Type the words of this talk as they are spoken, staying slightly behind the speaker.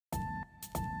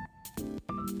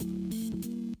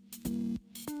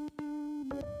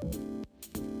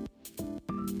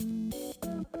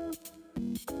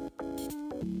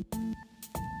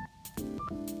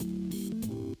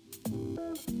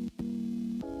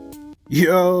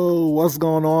Yo, what's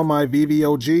going on, my Veve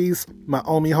OGs, my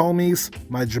Omi homies,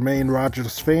 my Jermaine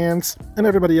Rogers fans, and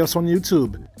everybody else on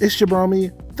YouTube? It's your bromie,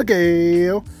 the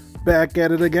Gale, back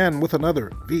at it again with another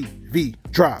VV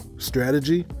drop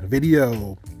strategy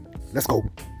video. Let's go.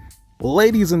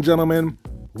 Ladies and gentlemen,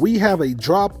 we have a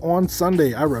drop on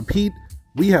Sunday. I repeat,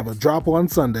 we have a drop on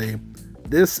Sunday.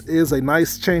 This is a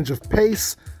nice change of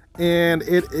pace, and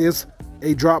it is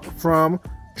a drop from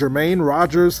Jermaine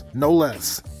Rogers, no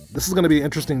less. This is going to be an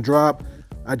interesting drop.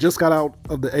 I just got out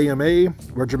of the AMA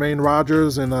where Jermaine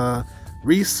Rogers and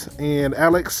Reese and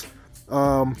Alex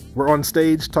were on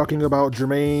stage talking about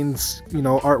Jermaine's,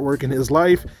 artwork in his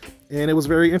life, and it was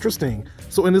very interesting.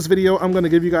 So in this video, I'm going to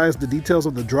give you guys the details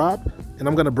of the drop, and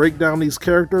I'm going to break down these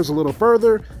characters a little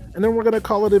further, and then we're going to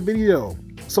call it a video.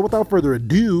 So without further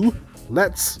ado,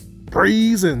 let's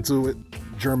breeze into it.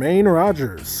 Jermaine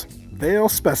Rogers, Veve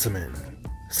Specimen,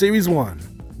 Series 1.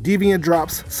 Deviant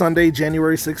drops Sunday,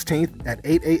 January 16th at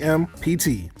 8 a.m.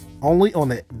 PT, only on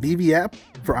the Veve app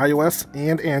for iOS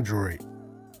and Android.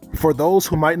 For those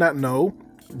who might not know,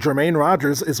 Jermaine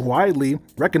Rogers is widely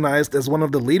recognized as one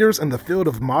of the leaders in the field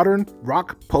of modern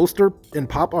rock poster and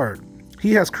pop art.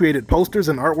 He has created posters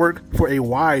and artwork for a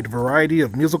wide variety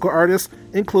of musical artists,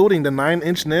 including the 9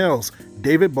 Inch Nails,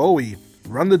 David Bowie,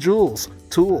 Run the Jewels,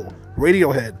 Tool,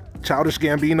 Radiohead, Childish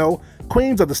Gambino,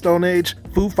 Queens of the Stone Age,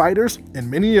 Foo Fighters, and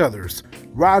many others.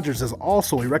 Rogers is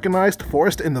also a recognized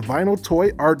force in the vinyl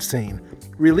toy art scene,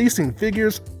 releasing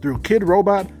figures through Kid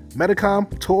Robot,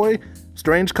 Metacom, Toy,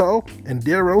 Strange Co., and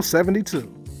Dero 72.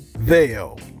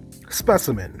 Veve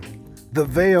Specimen. The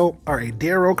Veve are a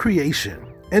Dero creation,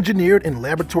 engineered in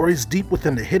laboratories deep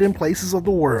within the hidden places of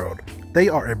the world. They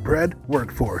are a bred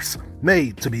workforce,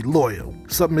 made to be loyal,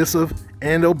 submissive,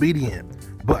 and obedient.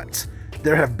 But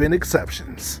there have been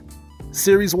exceptions.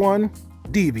 Series 1,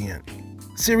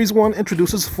 Deviant. Series 1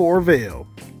 introduces 4 Veve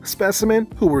Specimen,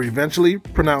 who were eventually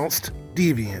pronounced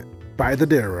Deviant by the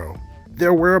Dero.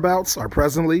 Their whereabouts are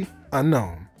presently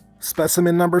unknown.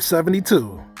 Specimen number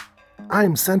 72. I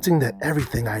am sensing that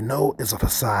everything I know is a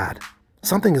facade.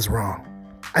 Something is wrong.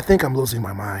 I think I'm losing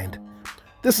my mind.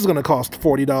 This is going to cost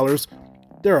 $40.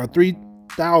 There are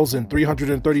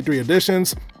 3,333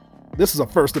 editions. This is a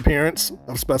first appearance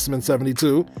of Specimen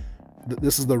 72.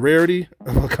 This is the rarity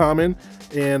of a common,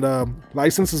 and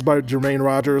license is by Jermaine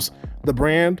Rogers. The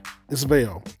brand is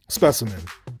Veve Specimen.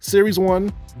 Series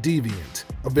 1, Deviant.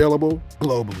 Available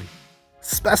globally.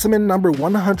 Specimen number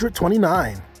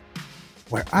 129.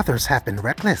 Where others have been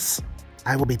reckless,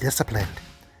 I will be disciplined.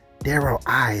 Dero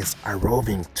eyes are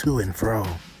roving to and fro,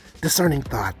 discerning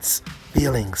thoughts,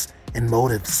 feelings, and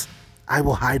motives. I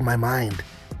will hide my mind.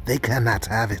 They cannot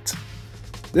have it.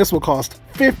 This will cost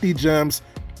 50 gems.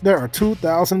 There are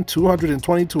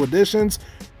 2,222 editions.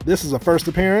 This is a first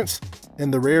appearance,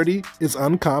 and the rarity is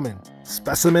uncommon.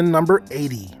 Specimen number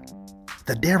 80.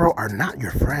 The Dero are not your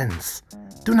friends.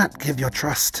 Do not give your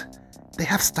trust. They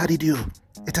have studied you.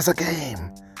 It is a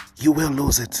game. You will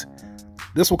lose it.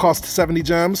 This will cost 70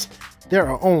 gems. There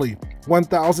are only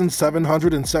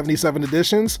 1,777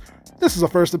 editions. This is a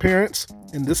first appearance,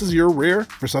 and this is your rare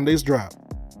for Sunday's drop.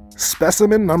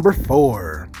 Specimen number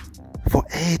 4. For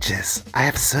ages, I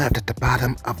have served at the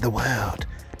bottom of the world,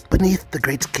 beneath the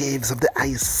great caves of the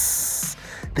ice.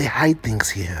 They hide things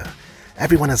here.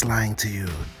 Everyone is lying to you.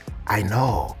 I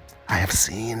know. I have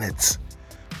seen it.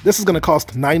 This is going to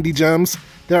cost 90 gems.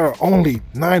 There are only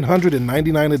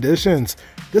 999 editions.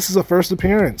 This is a first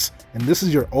appearance, and this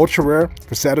is your ultra rare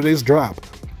for Saturday's drop.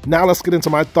 Now let's get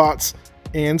into my thoughts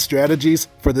and strategies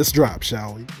for this drop,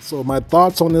 shall we? So my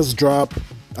thoughts on this drop,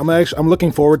 I'm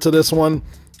looking forward to this one.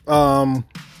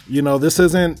 This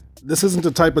isn't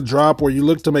the type of drop where you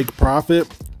look to make profit.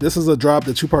 This is a drop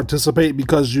that you participate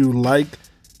because you like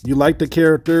the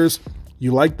characters,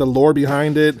 you like the lore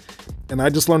behind it, and I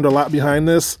just learned a lot behind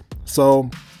this. So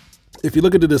if you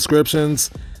look at the descriptions,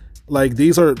 like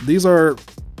there's a whole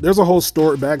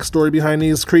backstory behind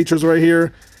these creatures right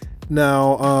here.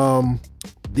 Now,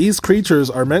 these creatures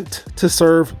are meant to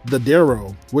serve the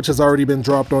Dero, which has already been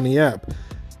dropped on the app.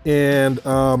 And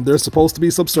they're supposed to be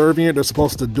subservient. They're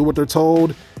supposed to do what they're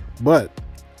told, but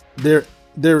they're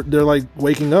like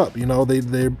waking up.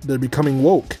 They're becoming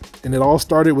woke. And it all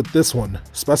started with this one,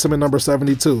 Specimen number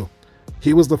 72.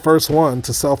 He was the first one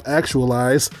to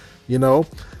self-actualize.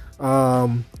 It's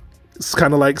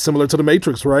kind of like similar to the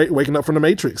Matrix, right? Waking up from the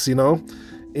Matrix.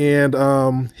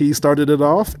 And he started it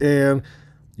off, and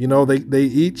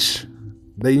they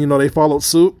followed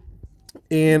suit.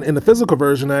 And in the physical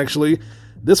version, actually,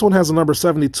 this one has a number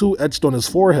 72 etched on his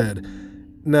forehead.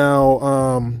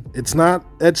 Now, it's not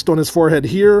etched on his forehead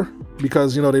here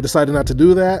because, they decided not to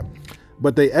do that.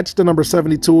 but they etched the number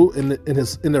 72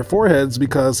 in their foreheads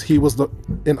because he was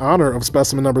in honor of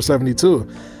specimen number 72.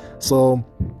 So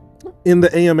in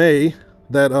the AMA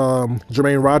that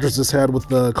Jermaine Rogers just had with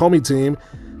the Ecomi team,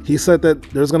 he said that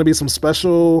there's going to be some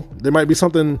special, there might be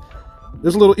something,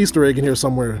 there's a little Easter egg in here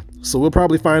somewhere. So we'll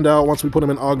probably find out once we put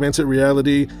them in augmented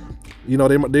reality. You know,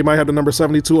 they might have the number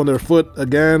 72 on their foot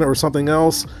again or something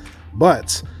else.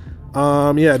 But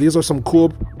yeah, these are some cool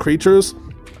creatures.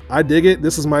 I dig it.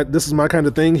 This is my kind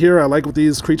of thing here. I like what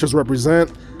these creatures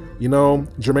represent. You know,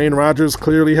 Jermaine Rogers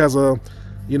clearly has a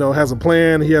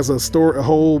plan. He has a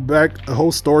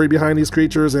whole story behind these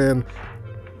creatures, and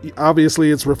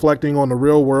obviously it's reflecting on the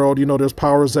real world. You know, there's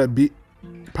powers that be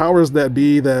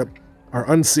that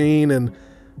are unseen, and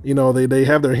you know, they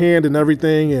have their hand in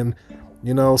everything, and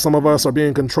you know, some of us are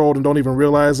being controlled and don't even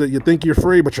realize it. You think you're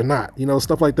free, but you're not, you know,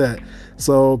 stuff like that.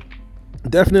 So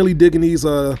definitely digging these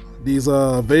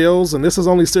veils, and this is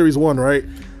only series 1, right?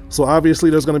 So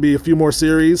obviously there's going to be a few more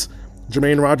series.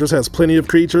 Jermaine Rogers has plenty of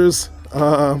creatures,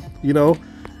 you know,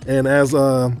 and as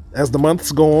the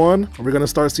months go on, we're going to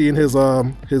start seeing his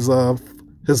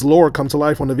lore come to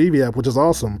life on the Veve app, which is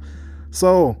awesome.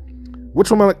 So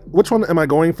which one am I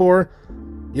going for?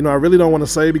 You know, I really don't want to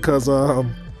say because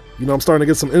you know, I'm starting to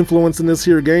get some influence in this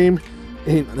here game,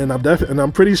 and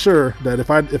I'm pretty sure that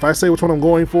if I say which one I'm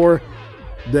going for,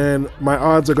 then my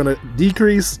odds are going to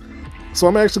decrease. So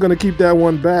I'm actually going to keep that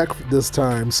one back this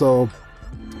time. So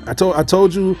I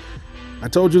told you a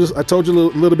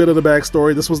little bit of the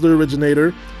backstory. This was the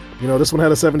originator. You know, this one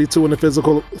had a 72 in the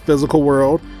physical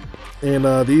world,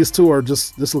 and these two are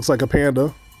just, this looks like a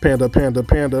panda. You know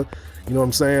what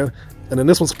I'm saying? And then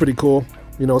this one's pretty cool.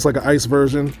 You know, it's like an ice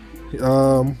version.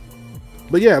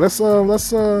 But yeah, let's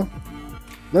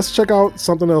check out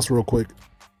something else real quick.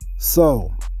 So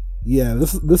yeah,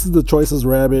 this is the Choices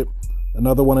Rabbit,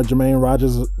 another one of Jermaine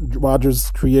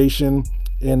Rogers' creation.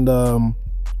 And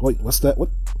wait, what's that?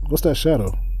 What's that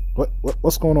shadow?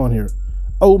 What's going on here?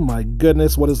 Oh my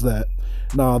goodness, what is that?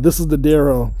 Nah, this is the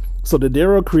Dero. So the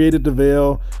Dero created the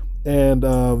veil, and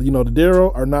you know, the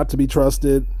Dero are not to be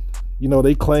trusted. You know,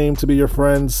 they claim to be your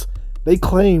friends. They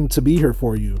claim to be here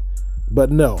for you,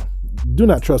 but no, do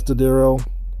not trust the Dero.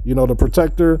 You know, the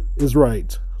Protector is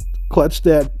right. Clutch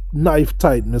that knife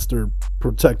tight, Mr.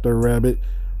 Protector Rabbit.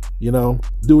 You know,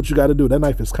 do what you got to do. That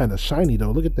knife is kind of shiny though.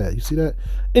 Look at that. You see that?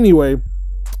 Anyway,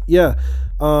 yeah,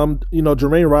 you know,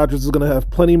 Jermaine Rogers is going to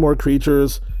have plenty more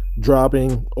creatures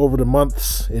dropping over the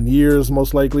months and years,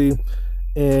 most likely.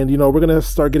 And you know, we're gonna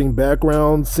start getting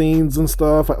background scenes and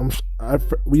stuff. I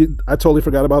totally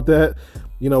forgot about that.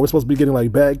 You know, we're supposed to be getting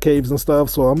like bat caves and stuff,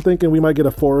 so I'm thinking we might get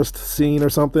a forest scene or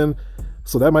something.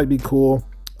 So that might be cool.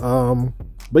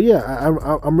 But yeah,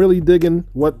 I'm really digging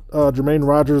what Jermaine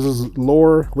Rogers'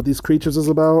 lore with these creatures is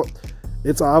about.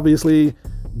 It's obviously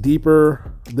deeper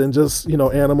than just, you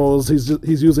know, animals.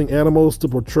 He's using animals to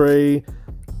portray,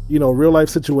 you know, real life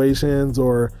situations,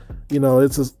 or you know,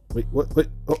 it's just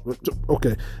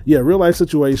okay, yeah, real life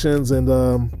situations, and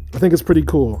I think it's pretty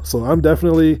cool. So I'm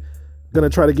definitely gonna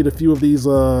try to get a few of these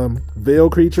veil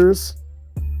creatures,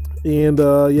 and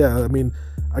yeah, I mean,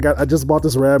 I just bought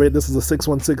this rabbit. This is a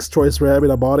 616 choice rabbit.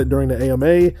 I bought it during the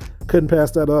AMA, couldn't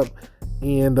pass that up,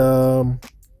 and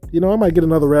you know, I might get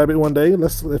another rabbit one day.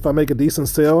 If I make a decent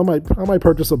sale, I might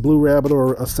purchase a blue rabbit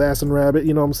or assassin rabbit.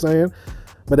 You know what I'm saying?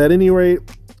 But at any rate,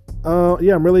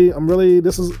 yeah, I'm really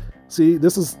this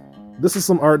is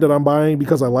some art that I'm buying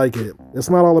because I like it. It's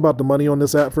not all about the money on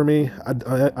this app for me.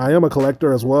 I am a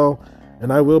collector as well,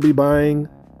 and I will be buying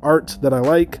art that I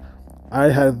like. I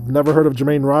have never heard of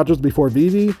Jermaine Rogers before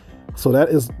Veve, so that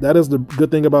is the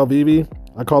good thing about Veve.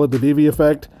 I call it the Veve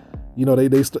effect. You know,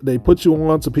 they put you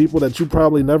on to people that you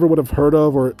probably never would have heard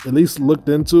of or at least looked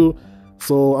into.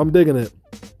 So I'm digging it.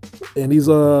 And these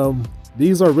are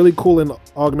really cool in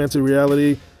augmented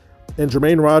reality. And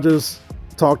Jermaine Rogers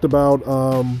talked about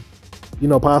you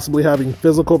know, possibly having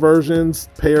physical versions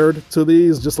paired to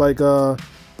these, just like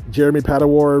Jeremy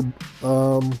Padawar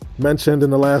mentioned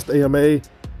in the last AMA.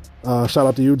 Shout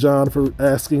out to you, John, for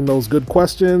asking those good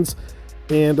questions.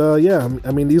 And yeah,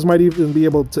 I mean, these might even be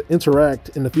able to interact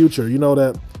in the future. You know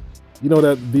that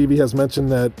Veve has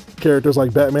mentioned that characters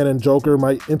like Batman and Joker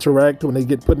might interact when they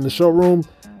get put in the showroom.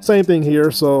 Same thing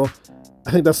here. So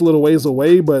I think that's a little ways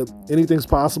away, but anything's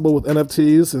possible with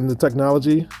NFTs and the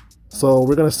technology. So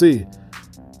we're gonna see.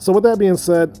 So with that being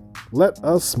said, let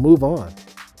us move on.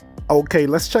 Okay,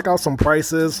 let's check out some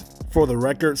prices for the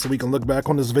record so we can look back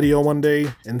on this video one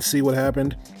day and see what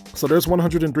happened. So there's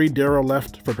 103 Dero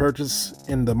left for purchase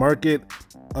in the market.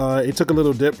 It took a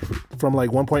little dip from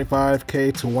like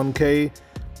 1.5k to 1k.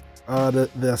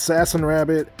 The assassin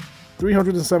rabbit,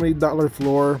 $370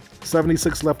 floor,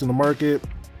 76 left in the market.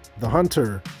 The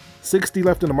Hunter, 60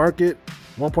 left in the market,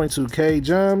 1.2k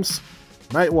gems.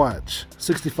 Night Watch,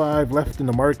 65 left in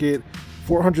the market,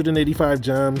 485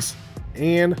 gems.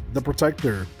 And the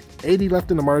Protector, 80 left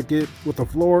in the market with a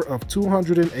floor of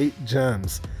 208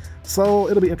 gems. So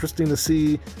it'll be interesting to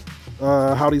see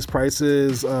how these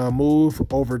prices move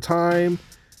over time.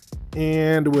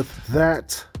 And with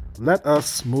that, let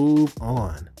us move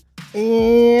on.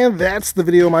 And that's the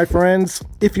video, my friends.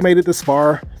 If you made it this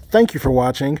far, thank you for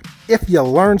watching. If you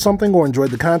learned something or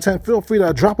enjoyed the content, feel free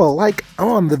to drop a like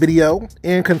on the video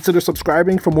and consider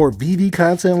subscribing for more Veve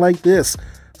content like this.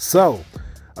 So,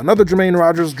 another Jermaine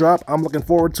Rogers drop. I'm looking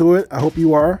forward to it. I hope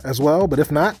you are as well, but if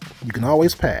not, you can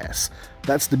always pass.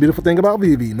 That's the beautiful thing about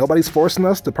Veve. Nobody's forcing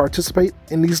us to participate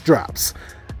in these drops.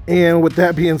 And with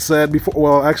that being said,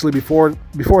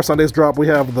 before Sunday's drop, we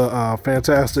have the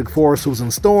fantastic Forest Who's in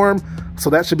Storm.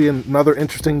 So that should be another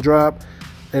interesting drop.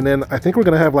 And then I think we're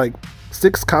going to have like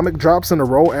 6 comic drops in a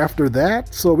row after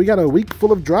that. So we got a week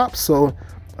full of drops. So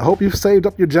I hope you've saved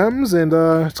up your gems, and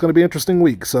it's going to be an interesting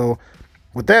week. So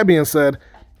with that being said,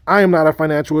 I am not a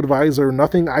financial advisor.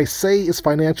 Nothing I say is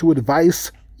financial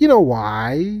advice. You know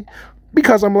why?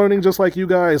 Because I'm learning just like you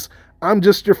guys. I'm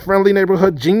just your friendly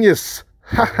neighborhood genius.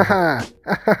 Ha ha ha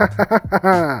ha ha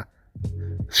ha.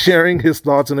 Sharing his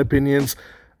thoughts and opinions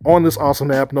on this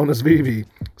awesome app known as Veve.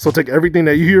 So take everything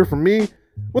that you hear from me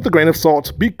with a grain of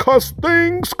salt, because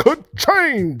things could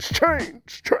change.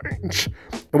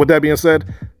 And with that being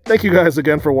said, thank you guys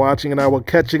again for watching, and I will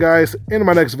catch you guys in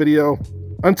my next video.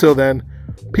 Until then,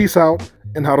 peace out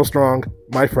and hodl strong,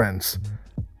 my friends.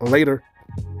 Later.